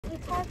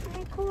It's hard to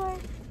record.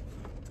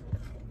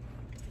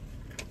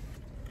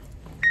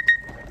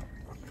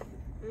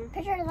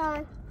 Picture's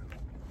on.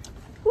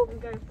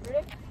 Okay,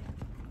 ready?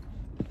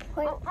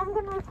 I'm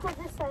gonna record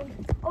this side.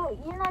 Oh,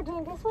 you're not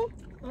doing this way?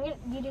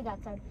 You do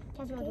that side.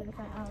 Cassie will do the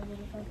front. I'll do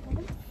the side.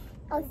 Okay?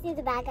 I'll see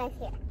the bad guys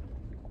here.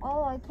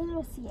 Oh, I can't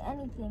even see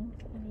anything.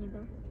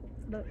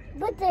 Neither.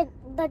 But the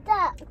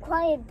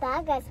quiet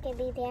bad guys can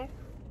be there.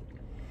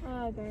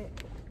 Oh, okay.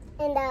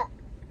 And the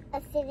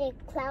acidic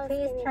clouds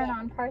Please can be turn there.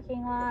 on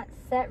parking lot.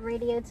 Set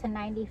radio to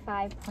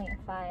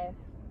 95.5.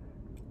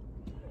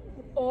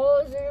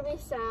 Oh, is there gonna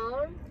be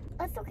sound?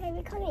 Oh, it's okay,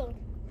 we're coming.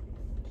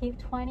 Keep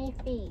 20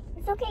 feet.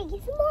 It's okay,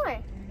 get some more.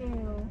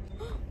 Ew.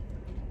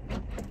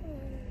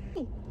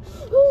 Jeez.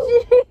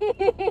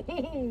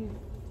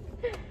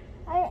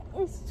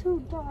 It's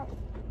too dark.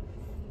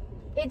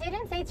 It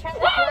didn't say turn the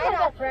light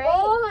off, right?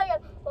 Oh my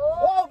god.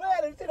 Oh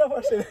man, it's enough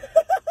of shit.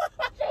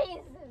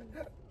 Jesus.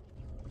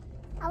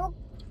 I will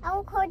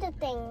record the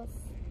things.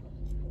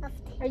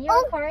 Are you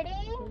Oh. recording?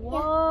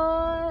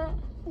 What?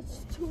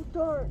 It's too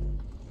dark.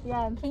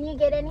 Yeah, Can you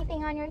get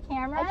anything on your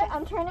camera?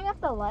 I'm turning up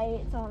the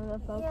lights on the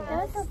focus.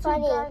 That was so It's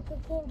funny. too dark.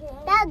 I can't get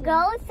anything. That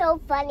girl is so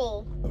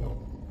funny.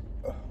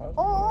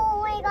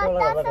 Oh my god, Girl,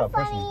 that's like so a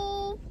person.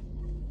 funny.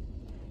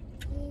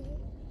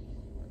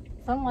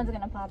 Someone's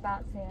gonna pop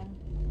out soon.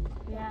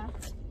 Yeah.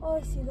 Oh,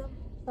 I see them.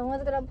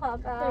 Someone's gonna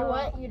pop out. They're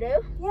what? You do? Yeah,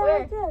 Where?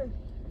 right there.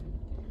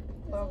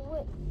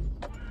 Oh.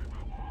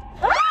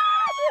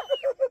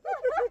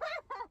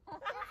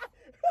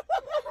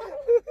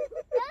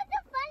 That's so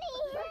funny.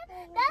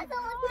 That scared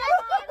my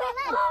legs.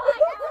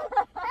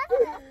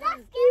 That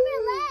scared my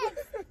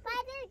legs. But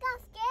I didn't got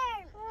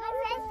scared. My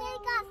friends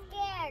didn't got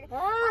scared. I'm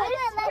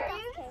gonna let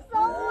them So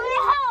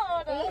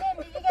loud. Aiden,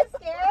 did you get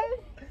scared?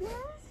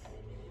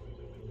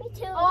 Me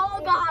too.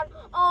 Oh god.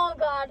 Oh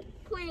god.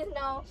 Please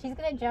no. She's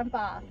gonna jump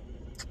off.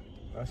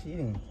 How's she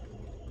eating?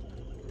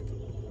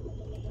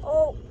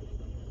 Oh.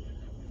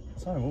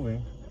 It's not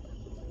moving.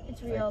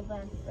 It's real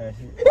then. Yeah,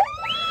 she...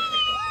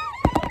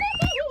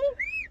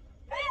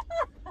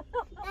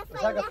 That's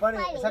It's like a funny.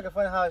 It's like a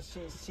funny how she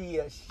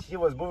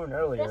was moving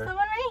earlier. There's someone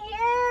right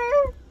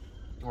here.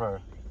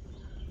 Where?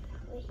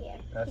 We're here.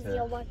 That's Because it.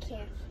 you'll work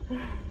here. I'm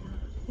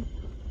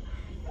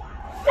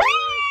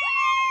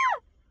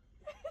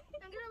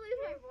gonna lose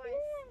my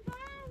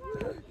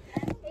voice.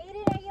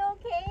 Aiden, are you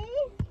okay?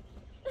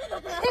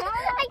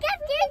 I got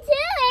scared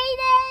too,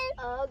 Aiden.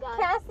 Oh god.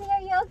 Cassie,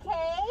 are you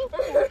okay?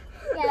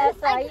 Yes,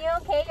 Are you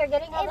okay? You're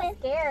getting all Aiden.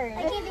 scared. I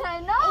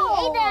Aiden, know.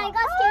 I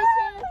got scared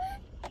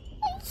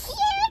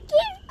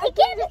too. I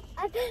can't.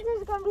 I think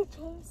there's gonna be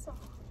chainsaw.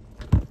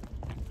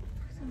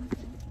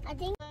 I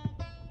think.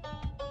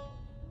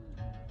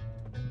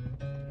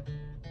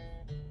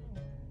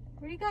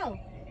 Where'd he go?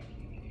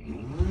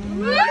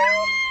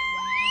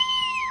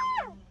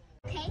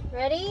 Okay.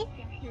 Ready?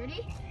 You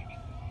ready?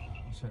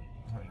 Shit.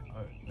 Sorry.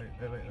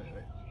 Wait.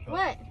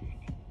 What?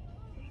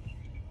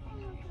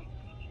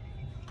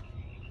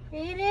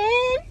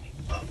 Aiden?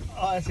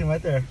 Oh, I see him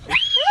right there.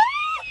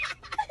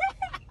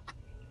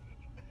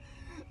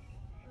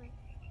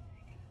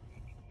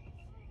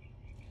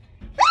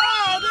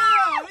 Oh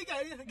no! We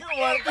got a good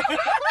one.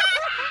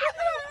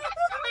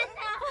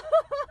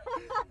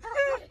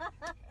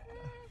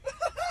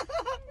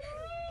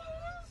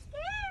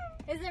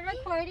 Is it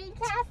recording,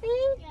 Cassie?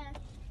 Yes.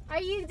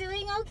 Are you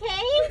doing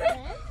okay?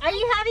 Are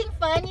you having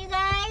fun, you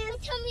guys?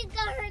 Tummy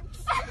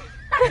hurts.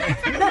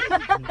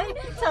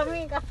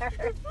 Tummy got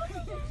hurt.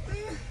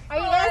 Are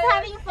you guys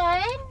having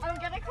fun? I'm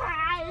gonna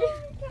cry.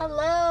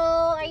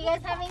 Hello? Are you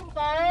guys having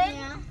fun?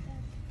 Yeah.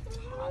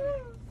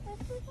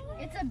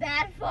 It's a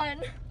bad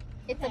fun.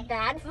 It's a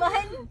bad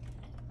fun?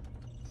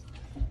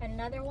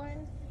 Another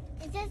one?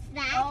 Is this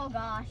that? Oh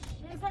gosh.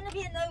 There's gonna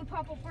be another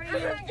pop-up for you.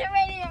 Get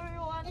ready,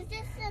 everyone. Is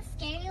this the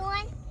scary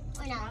one?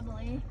 Or not?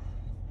 Probably.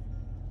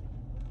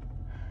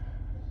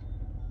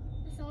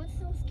 This one's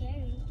so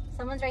scary.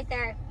 Someone's right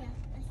there Yeah,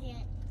 I see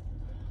it.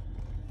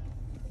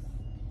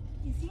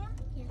 You see him?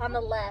 on the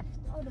left.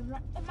 Oh, the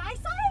my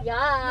side?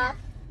 Yeah.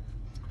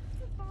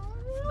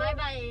 Bye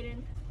bye,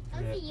 Aiden.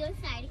 I'll see your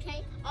side,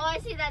 okay? Oh, I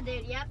see that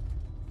dude. Yep.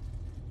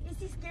 Is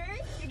he scary?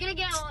 You're gonna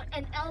get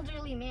an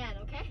elderly man,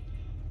 okay?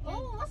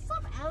 Oh, what's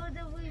up,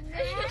 elderly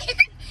man?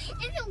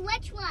 It's a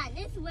which one?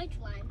 It's which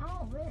one?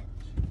 Oh, rich.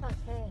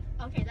 Okay.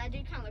 Okay, that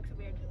dude kind of looks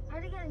weird. Are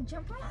they gonna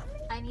jump on me?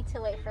 I need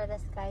to wait for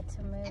this guy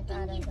to move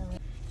out of the way.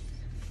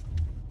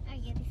 Are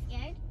you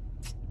scared?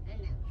 Or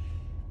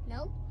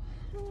no?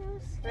 No?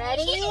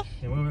 Ready?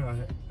 You're moving on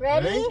it.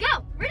 Ready?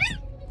 Go! Ready?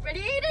 Ready,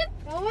 Aiden?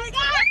 Oh my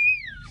god!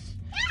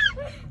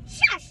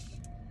 Shush!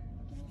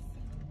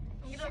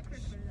 I'm gonna quick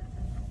for that.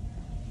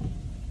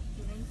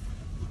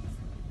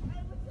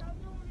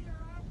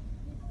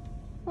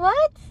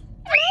 What?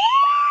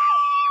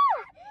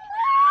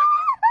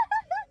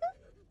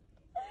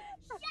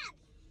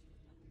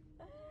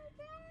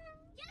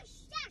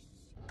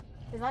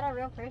 Is that a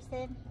real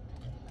person?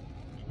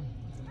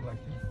 Like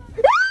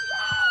this.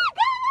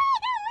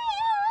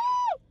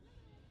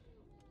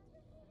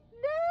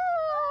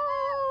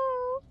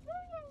 No!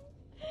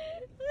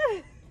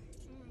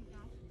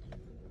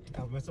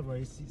 I must have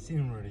already seen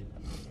him already.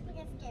 We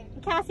get scared.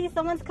 Cassie,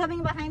 someone's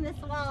coming behind this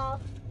wall.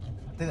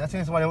 I think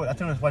that's why they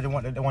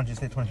want you to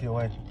stay 20 feet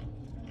away.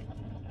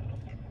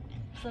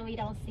 So we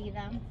don't see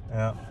them.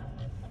 Yeah.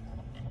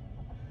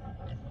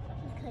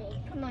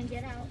 Okay, come on,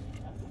 get out.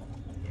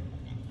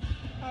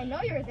 I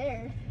know you're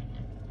there.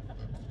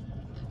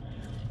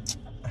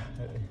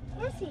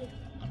 Where's he?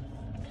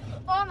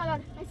 Oh my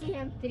god, I see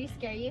him. Did he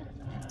scare you?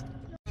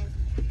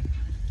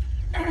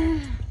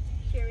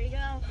 Here we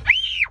go.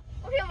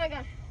 Okay, oh my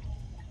god.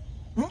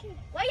 Why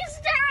are you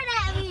staring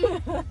at me?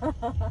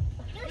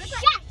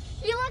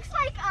 He looks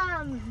like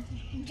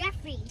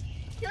Jeffrey.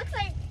 he looks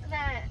like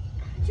that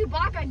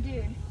Chewbacca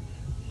dude.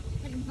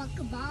 Like a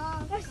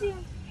buckaball. I see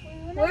him.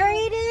 Where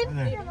Eden?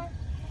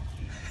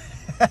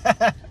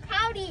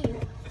 Howdy.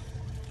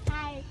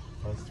 Hi.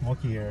 Oh,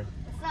 Smokey here.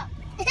 What's up?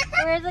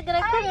 Where's it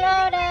gonna come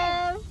out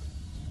of?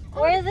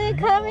 Where's it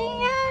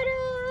coming out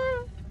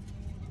of?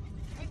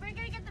 We're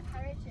gonna get the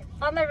pirate ship.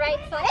 On the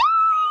right side.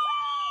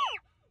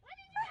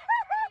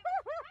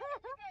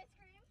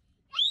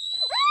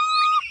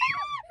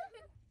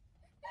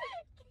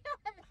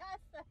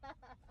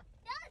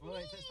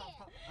 Wait,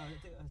 stop.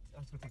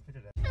 Let's go take a picture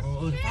of that.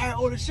 Oh, the fire!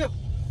 Oh, the ship!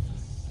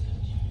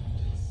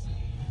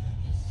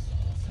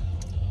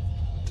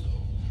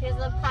 Here's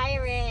a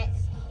pirate.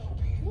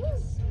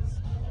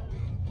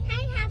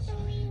 Hi,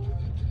 Happily.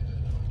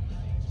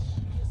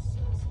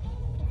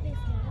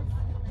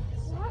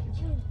 What,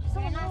 dude?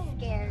 They're not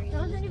scary. That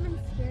wasn't even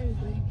scary,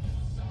 dude.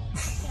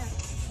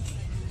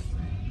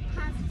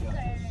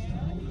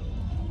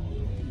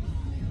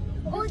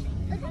 Oh,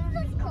 isn't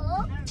this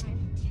cool?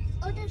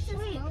 Oh, this is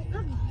Wait, smoke.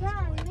 look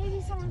down.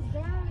 Maybe someone's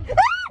down.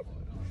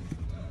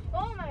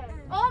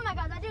 Oh my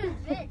god, that dude is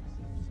big.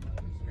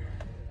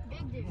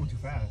 Big dude. Oh, too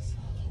fast.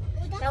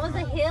 That was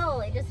a hill.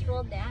 It just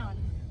rolled down.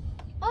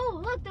 Oh,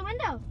 look, the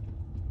window.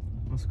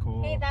 That's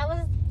cool. Hey, that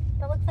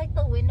looks like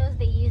the windows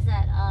they use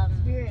at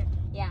Spirit.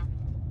 yeah.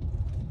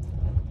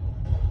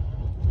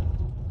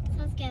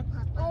 So scared,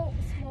 Papa. Oh,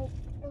 smoke.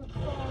 Oh,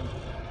 fog.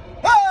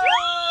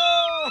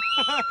 Oh!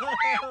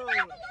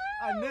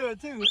 I knew it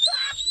too. I'm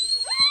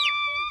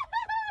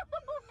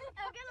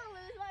gonna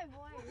lose my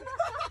voice.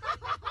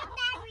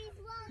 Batteries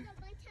wrong on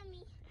my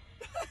tummy.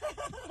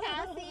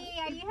 Cassie,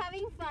 are you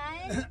having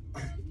fun?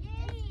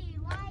 Yay,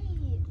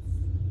 lights.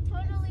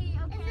 Totally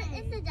okay.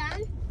 Is it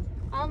done?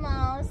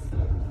 Almost.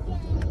 Yay.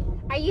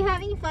 Are you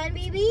having fun,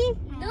 baby?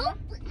 Nope.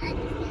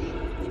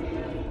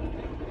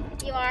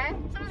 You are?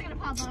 Someone's gonna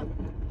pop up.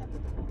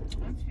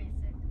 Let's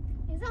face it.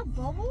 Is that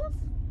bubbles?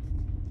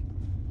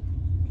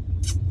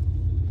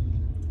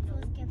 So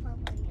scared,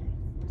 Papa.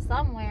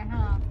 Somewhere,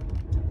 huh?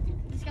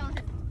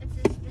 Skeleton. It's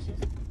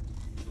suspicious.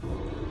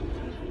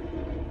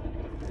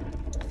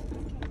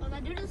 Oh,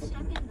 that dude is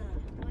stuck in the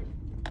wood.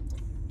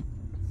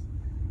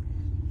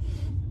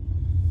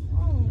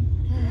 Oh.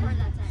 Or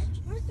that side.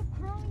 Where's the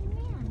crawling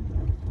man?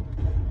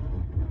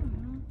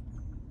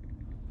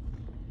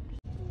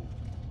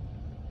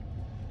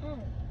 I don't know.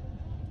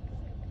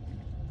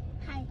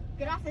 Hi.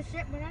 Get off the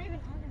ship. We're not even on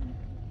it.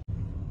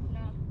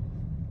 No.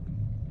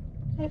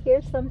 I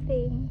hear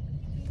something.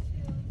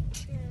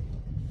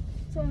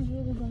 Someone's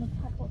really gonna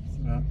pop up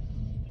soon. Yeah.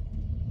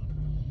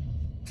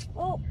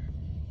 Oh.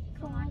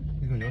 Come on.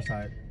 He's on your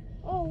side.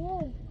 Oh,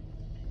 whoa.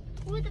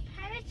 Ooh, the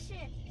pirate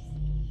ships.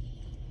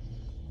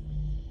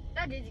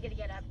 That dude's gonna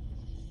get up.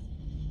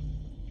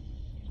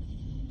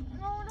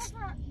 No, that's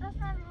not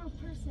a real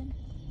person.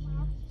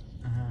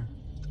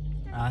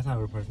 That's not a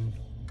real person.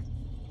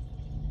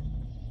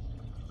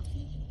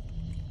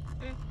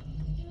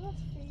 He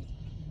looks fake.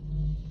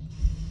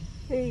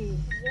 Hey.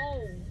 Whoa.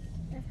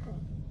 That's cool.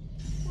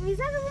 Well, is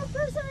that a real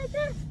person right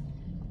there?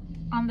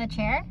 On the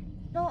chair?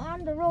 No,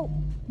 on the rope.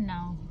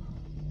 No.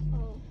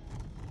 Oh.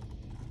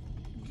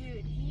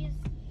 Dude, he's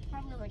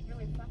probably like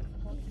really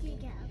flexible. He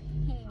can't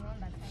even run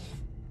that time.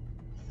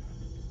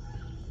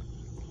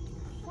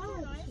 That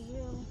looks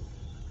real.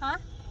 Huh?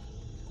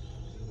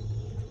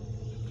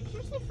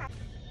 Seriously fast.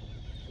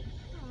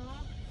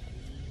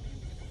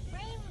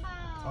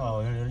 Rainbow.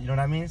 Oh, you know what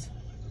that means?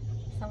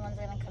 Someone's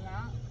gonna come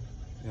out.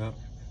 Yep.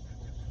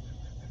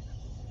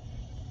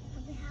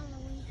 Happy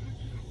Halloween.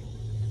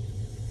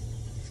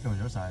 He's coming on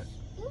your side.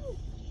 Ooh.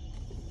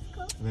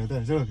 Cool. There.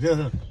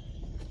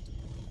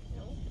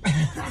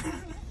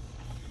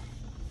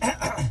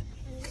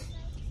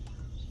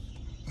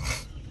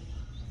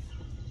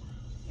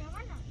 Yeah,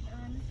 we're not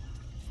done.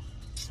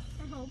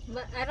 I hope.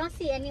 But I don't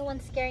see anyone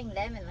scaring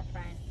them in the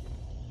front.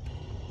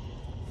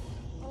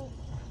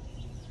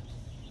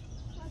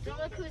 Don't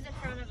look who's in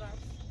front of us.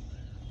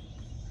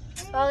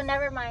 Oh,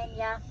 never mind.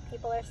 Yeah,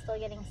 people are still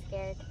getting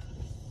scared.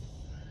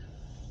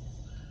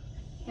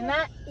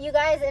 You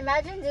guys,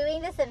 imagine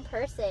doing this in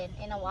person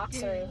in a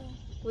walkthrough.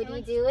 Would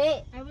you do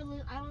it?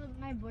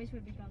 My voice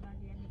would be gone by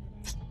the end of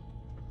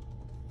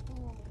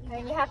the day.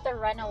 And you have to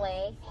run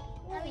away.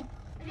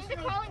 It's the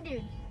crawling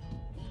dude.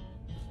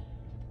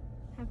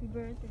 Happy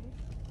birthday.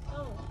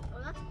 Oh,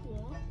 that's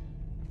cool.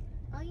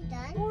 Are you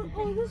done?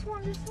 Oh, this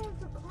one's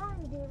the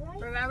crawling dude,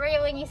 right? Remember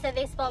when you said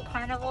they spelled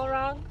carnival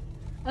wrong?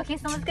 Okay,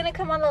 someone's gonna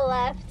come on the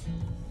left.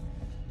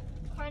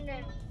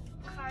 Carnivore.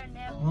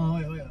 Oh,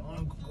 wait. I want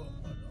to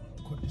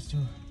go this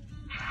too.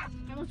 I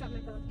almost dropped my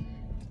phone.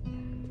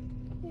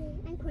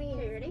 I'm clean.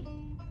 Okay, ready?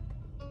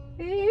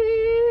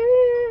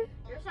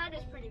 Your side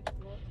is pretty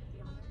cool, to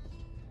be honest.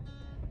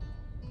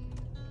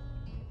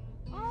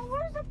 Oh,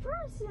 where's the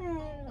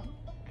person?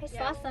 I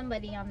saw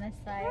somebody on this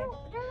side.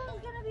 Oh,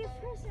 there's gonna be a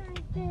person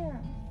right there.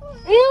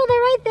 Ew,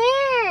 they're right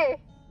there!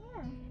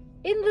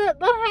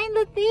 Behind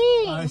the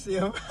thing! Oh, I see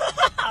him.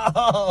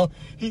 Oh,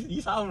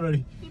 he's out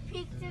already. He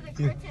peeked through the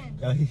curtain.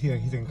 Yeah, he's here.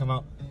 He's gonna come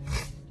out.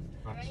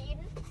 Ready,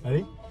 Eden?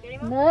 Ready? Get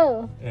him up?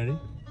 No. Ready?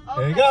 Oh,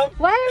 There you my- go.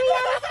 Why are we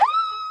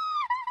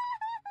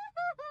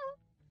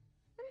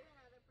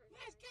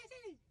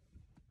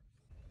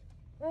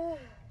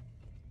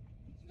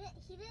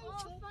He didn't Oh,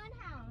 see. fun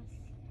house.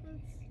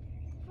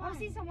 I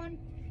see someone.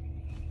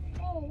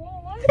 Oh,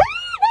 whoa, what? That's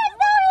not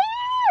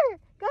here!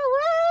 Go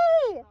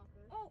away!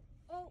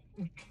 Oh.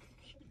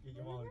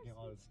 You're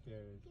all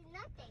scared. He's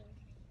nothing.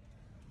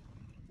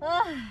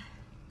 Ugh.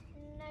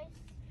 Nice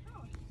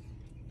house,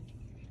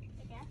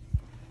 I guess.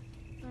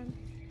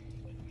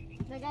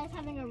 The guy's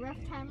having a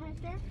rough time right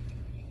there.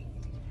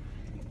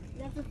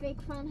 That's a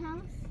fake fun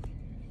house.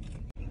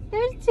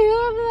 There's 2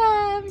 of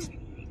them.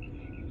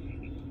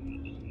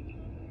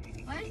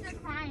 Why is there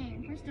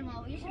crying? First of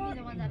all, we should be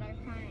the ones that are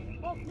crying.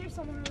 Oh, there's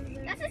someone over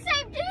there. That's the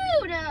same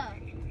dude!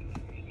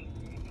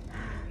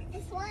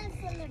 This one's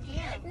from the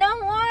jail. No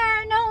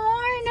more, no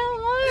more, no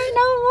more,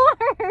 no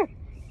more.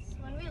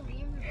 When we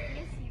leave, we're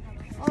gonna see them.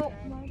 Oh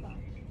my god.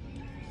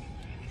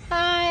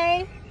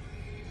 Hi.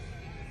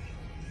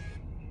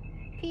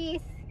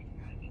 Peace.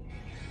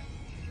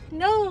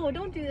 No,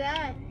 don't do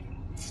that.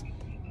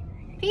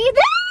 Peace.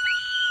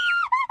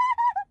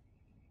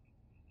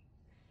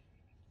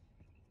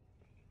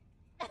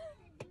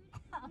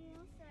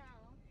 Jail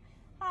cell.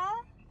 Huh?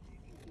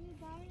 He's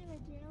dying in a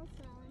jail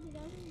cell and he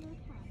doesn't look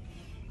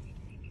happy.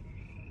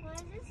 Why is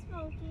it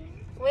smoking?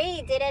 Wait,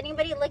 did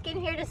anybody look in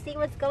here to see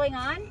what's going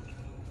on?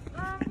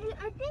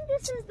 I think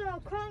this is the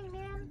crawling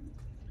man.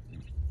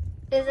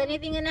 Is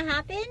anything gonna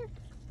happen?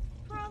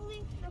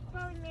 Probably the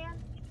crawling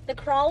man. The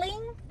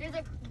crawling? There's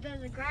a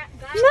guy.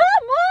 No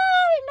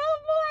more! No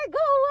more!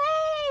 Go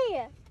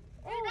away!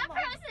 Dude, that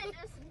person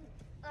just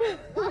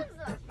loves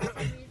us for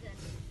some reason.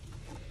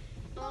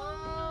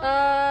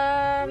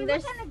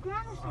 There's. On the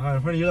ground. In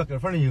front of you, look. In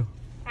front of you.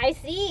 I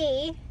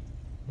see.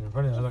 In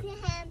front of you, look. See him.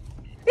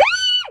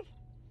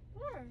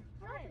 Where?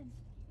 Where?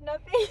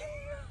 Nothing.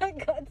 I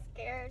got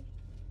scared.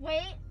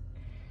 Wait.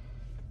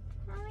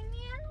 Crawling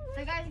man?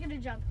 The guy's gonna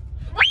jump.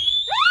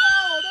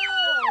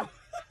 Oh,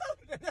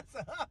 no!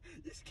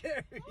 You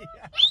scared me. What?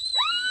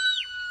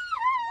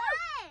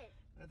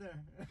 Right there.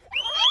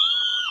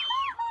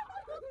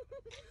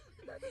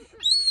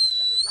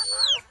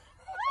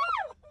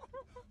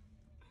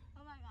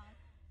 Oh my god.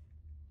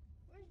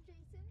 Where's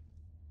Jason?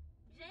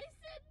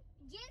 Jason?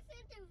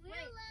 Jason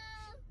Derulo.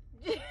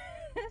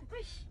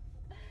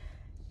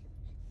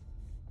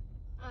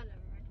 Oh,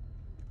 never mind.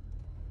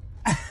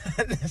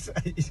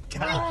 He's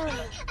got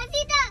I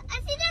see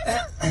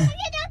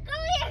that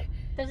girl here.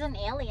 There's an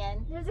alien.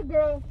 There's a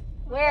girl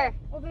Where?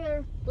 over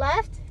there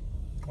Left?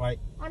 White.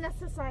 on the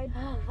side.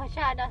 Oh, watch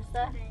out,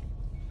 Nasta.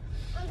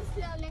 On the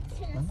floor next to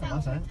the Huh? cell.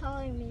 Outside.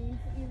 Telling me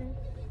either.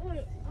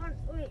 Wait,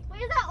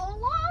 is that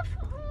Olaf?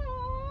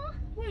 Aww.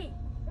 Wait,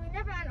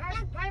 never mind.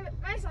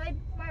 My side,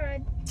 my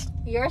red.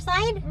 Your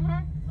side?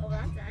 Oh,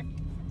 that's sad.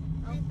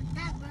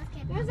 That bus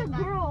can There's a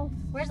girl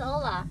Where's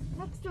Ola?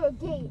 next to a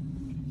gate.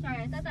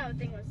 Sorry, I thought that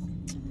thing was.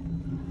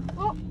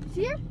 Oh,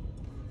 see her?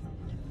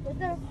 Right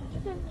there.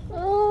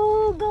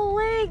 Oh, go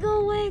away,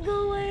 go away,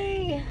 go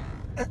away.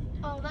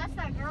 Oh, that's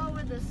that girl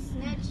with the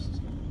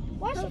snitched.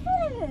 Why is she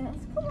doing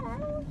this? Come on.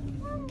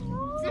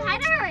 Say hi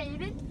to her,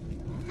 Eden.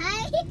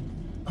 Hi.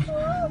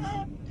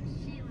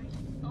 She like,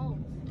 oh.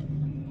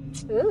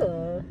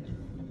 Ooh.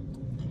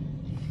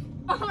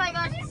 Oh my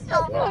gosh, she's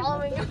still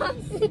following us.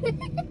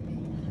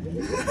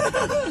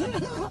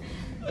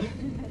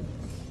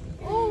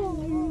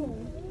 Oh.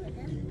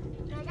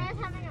 That guy's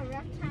having a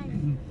rough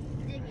time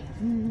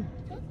digging.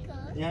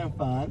 You having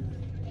fun?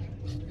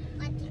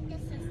 I think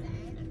this is the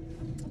end.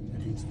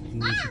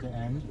 This is the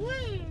end.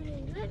 Wait,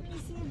 let me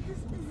see if this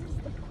is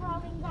the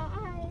crawling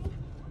guy.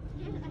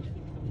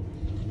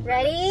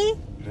 Ready?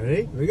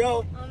 Ready? Here we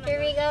go. Oh my Here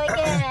we go God.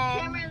 again.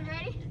 Cameron's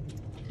ready?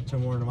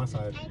 Turn more to my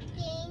side. I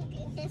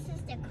think this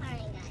is the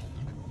crying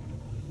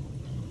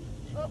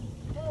guy.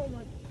 Oh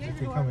my. There's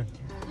Keep an coming.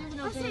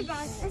 I see a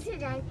guy. I see a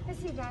guy. I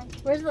see a guy.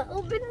 Where's the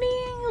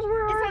openings?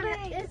 Where are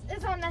they?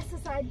 It's on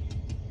Nesta's side.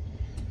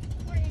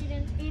 Where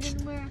Eden?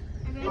 Eden, where?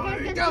 The There guy's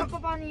you gonna go. jump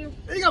up on you.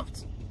 There you go.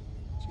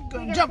 She's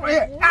gonna jump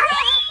right here.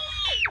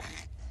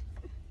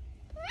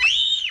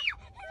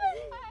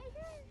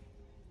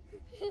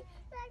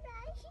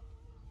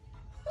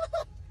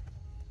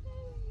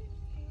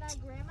 My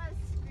grandma's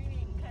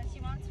screaming because she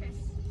wants her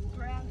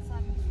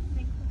grandson.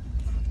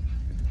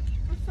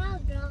 I saw a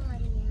girl on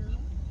you.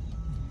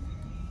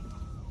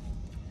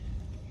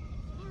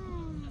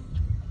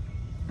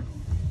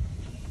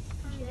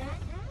 See that?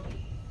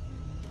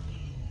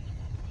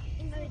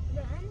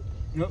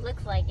 Yep.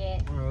 Looks like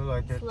it. I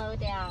like it. Slow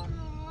down.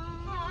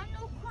 Oh,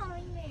 no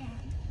crawling man.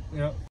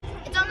 Yep.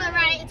 It's on the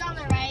right. It's on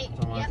the right.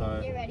 It's on my Yep,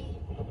 side. you're ready.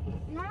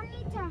 No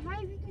need to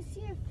hide. We can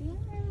see your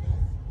fingers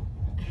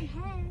and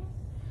hands.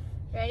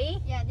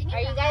 Ready? Yeah. They need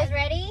Are to you guys hide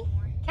ready?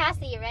 more.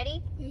 Cassie, you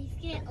ready? He's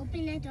gonna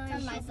open the door. It's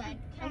on my side.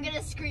 I'm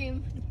gonna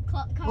scream.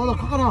 Oh, the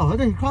crocodile. Look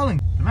at him crawling.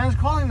 The man's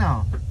crawling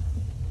now.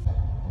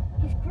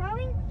 He's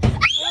crawling.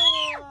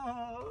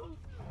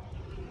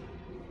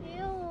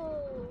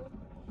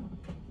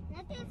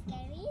 Nothing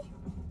scary.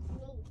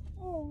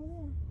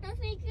 Oh,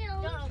 nothing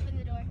scary. Don't open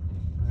the door.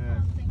 Yeah.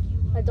 Oh, thank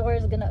you. The door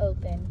is gonna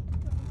open.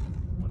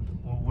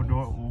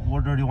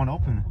 What door do you want to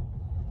open?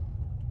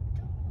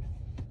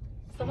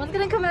 Someone's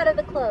gonna come out of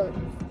the clothes.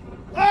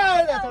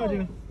 Ah, that's what I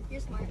do.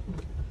 You're smart.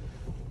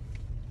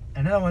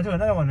 Another one too.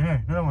 Another one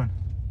here. Another one.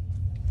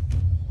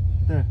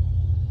 There.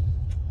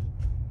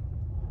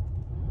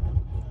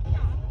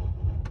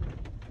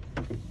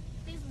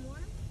 There's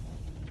more.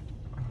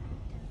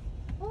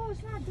 Oh,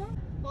 it's not done.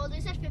 Well,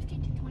 they said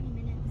 15 to 20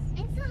 minutes.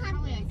 It's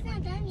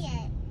not done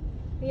yet.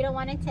 You don't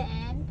want it to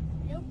end?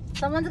 Nope.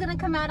 Someone's gonna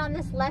come out on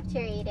this left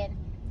here, Eden.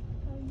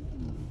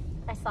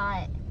 I saw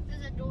it.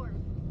 There's a door.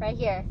 Right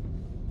here.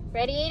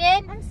 Ready,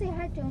 Eden? I'm say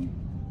hi to him.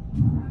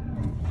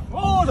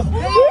 Oh, the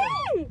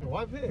pig! The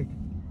white pig.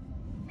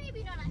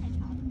 Maybe not a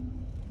hedgehog.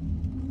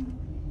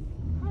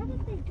 How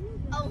did they do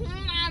that? Oh,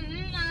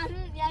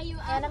 yeah, you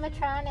are.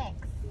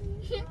 Animatronics.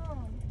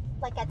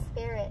 Like at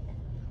Spirit.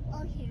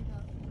 Oh, here you go.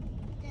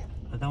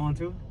 Is that one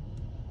too?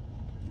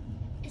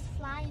 It's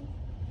flying.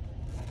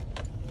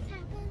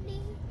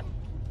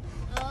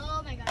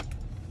 Oh my god.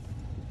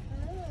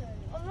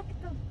 Oh, look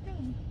at the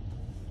thing.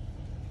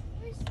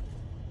 Where's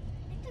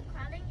the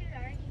crawling dude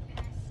already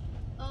passed?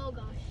 Oh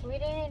gosh. We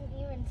didn't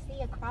even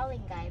see a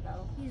crawling guy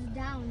though. He's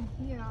down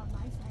here on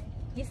my side.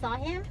 You saw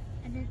him?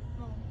 And then,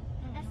 oh.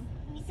 I don't know.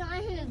 We saw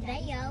him in the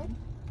video.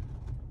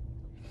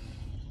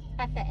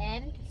 At the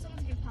end?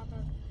 Someone's gonna pop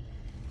up.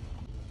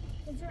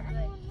 Is there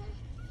anyone there?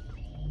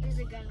 There's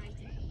a gun right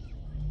there.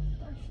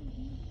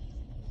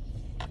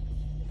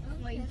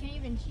 Wait, you can't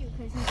even shoot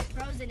because he's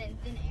frozen in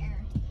thin air.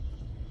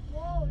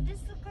 Whoa, this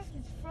looks like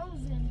it's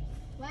frozen.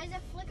 Why is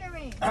it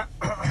flickering?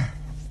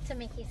 To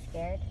make you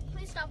scared.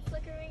 Please stop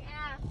flickering.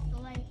 Ah, the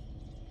light.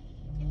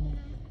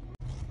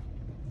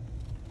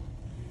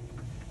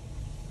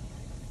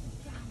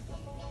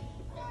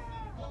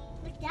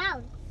 Look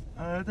down.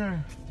 Right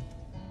there.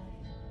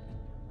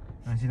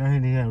 I see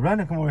nothing here.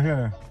 Run, come over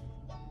here.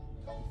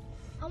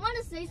 I want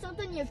to say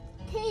something. Your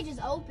cage is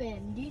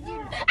open. Do you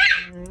do?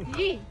 I'm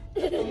trying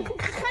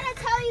to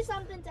tell you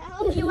something to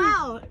help you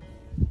out.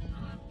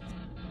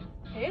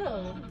 Ew.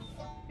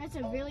 That's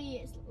a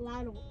really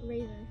loud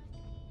razor.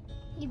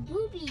 Your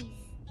boobies.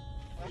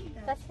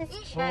 That's his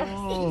chest.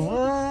 Oh,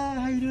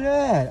 what? How you do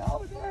that?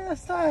 Oh, there,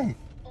 that's tight.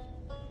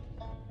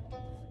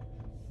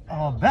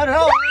 Oh, better.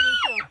 Oh,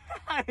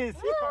 nice.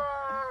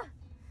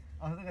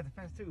 Oh, look at the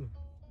fence too.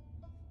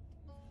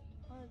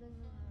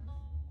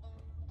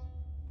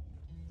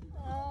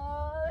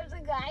 Oh, there's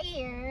a guy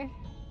here.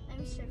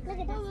 I'm sure. Look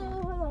at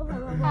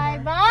that. Hi,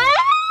 bye.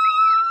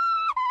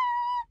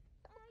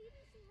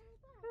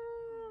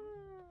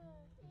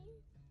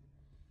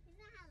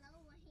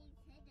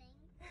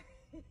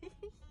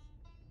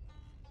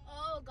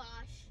 Oh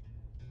gosh.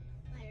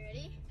 Are you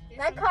ready?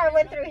 That car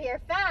went through here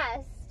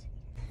fast.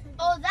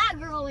 Oh, that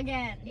girl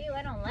again. Ew,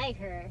 I don't like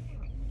her.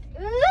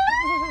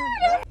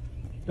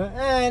 The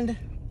end.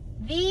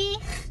 The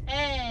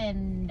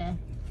end.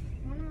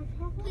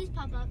 Please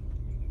pop up.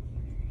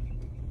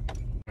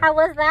 How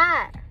was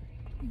that?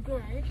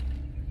 Good.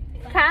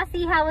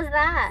 Cassie, how was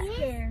that?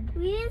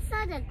 We just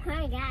saw the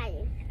crying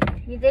guy.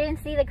 You didn't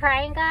see the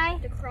crying guy?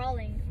 The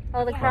crawling.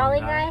 Oh, the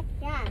crawling guy?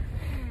 Yeah.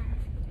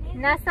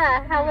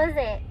 Nessa, how was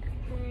it?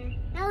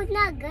 That was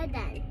not good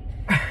then.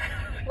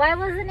 Why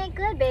wasn't it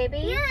good,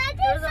 baby? I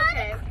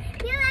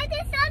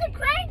just saw the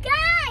crying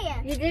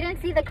guy. You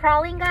didn't see the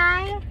crawling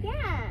guy?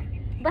 Yeah.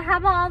 But how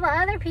about all the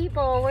other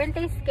people? Weren't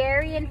they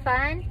scary and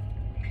fun?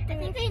 I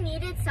think they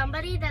needed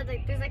somebody that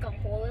there's like a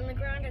hole in the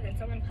ground and then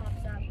someone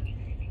pops up.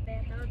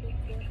 That would be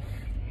cool.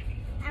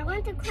 I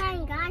want the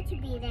crying guy to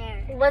be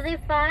there. Was it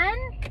fun?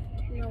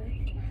 No.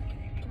 It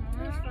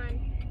was fun.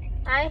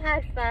 I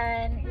had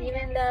fun,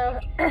 even though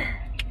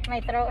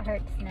my throat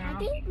hurts I now.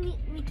 think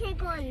we can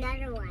go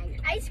another one.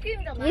 I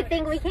screamed a lot. You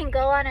think we can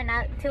go on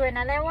to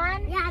another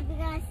one? Yeah,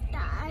 because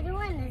the other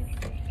one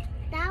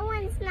that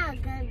one's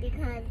not good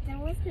because there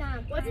was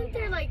not. Wasn't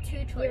there like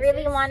two choices? You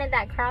really wanted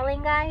that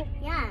crawling guy?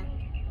 Yeah.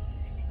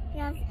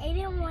 Yes,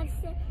 Aiden wants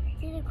to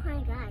see the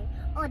crying guy.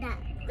 Oh, that.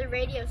 The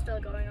radio's still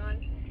going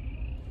on.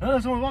 Oh,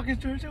 someone walking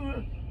through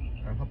too.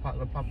 Pop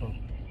up.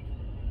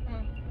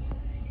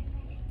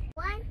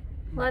 One.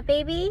 What,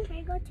 baby? Can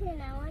I go to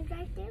another one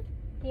drive-thru?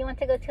 You want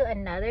to go to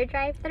another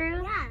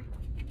drive-thru? Yeah.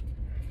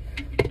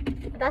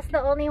 That's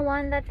the only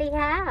one that they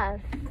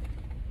have.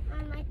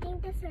 I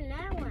think that's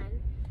another one.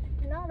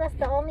 No, that's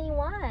the only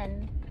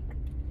one.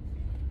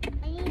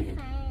 I need to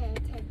find it on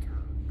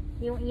TikTok.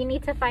 You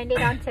need to find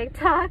it on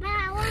TikTok. But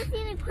I want to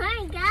see the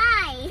crying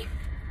guy.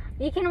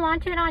 You can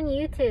watch it on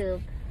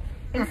YouTube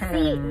and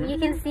see. You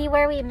can see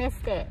where we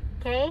missed it.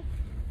 Okay.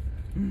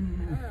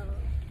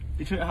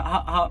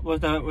 How was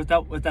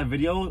that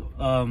video?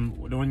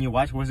 The one you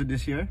watched, was it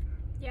this year?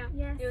 Yeah.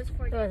 Yes. It was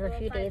 4 It days. was a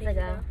few days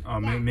ago. Oh,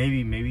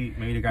 maybe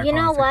the guy. You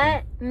know called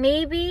us what?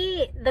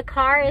 Maybe the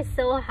car is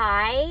so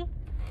high,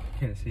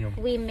 Can't see him.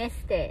 we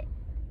missed it.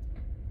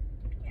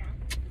 Yeah.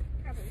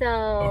 Probably.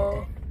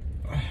 So,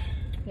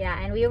 yeah,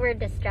 and we were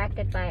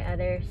distracted by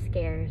other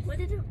scares.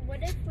 What if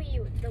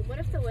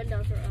the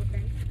windows were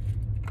open?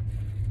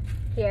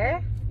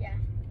 Here?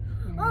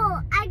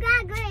 Oh, I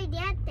got a good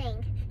idea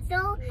thing.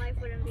 So Life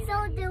wouldn't be so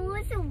that there easy.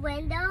 was a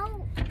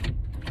window,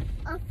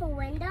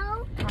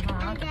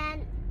 Uh-huh.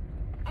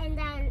 and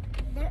then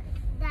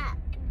that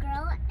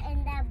girl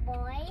and that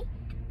boy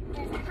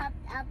just hopped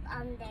up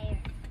on there.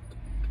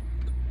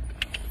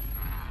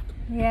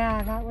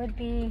 Yeah, that would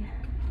be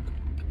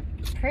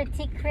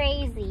pretty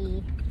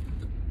crazy.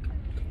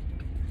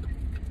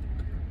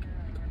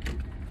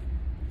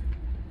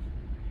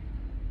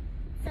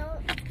 So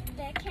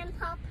they can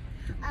pop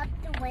up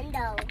the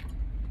window.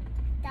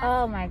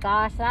 Oh my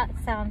gosh, that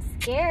sounds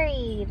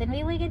scary. Then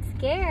we would get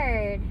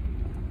scared.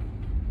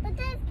 But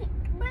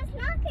it's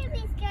not gonna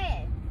be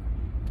scared.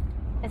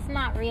 It's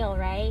not real,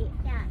 right?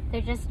 Yeah.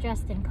 They're just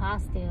dressed in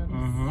costumes.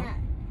 Yeah.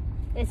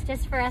 It's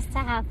just for us to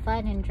have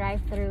fun and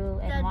drive through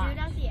The and watch. dude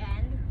at the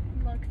end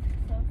looked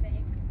so fake.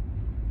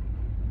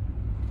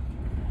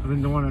 I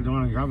think the one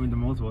that got me the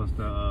most was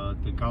the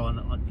guy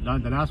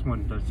the last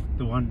one,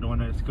 the one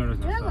that scared us.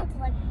 They look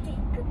like big.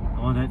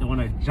 The one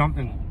that jumped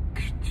and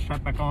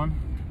shot back on.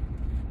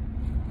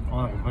 Oh,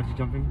 like bungee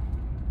jumping.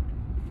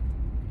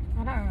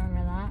 I don't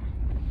remember that.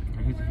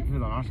 He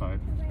was on our side.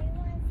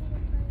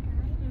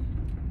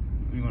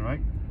 You going right?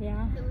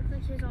 Yeah. It looked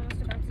like he was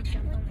almost about to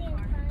jump on the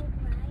car.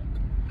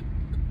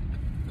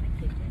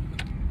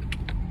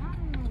 I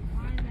don't know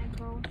why that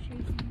girl was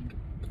chasing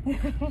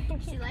me.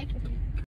 She liked me.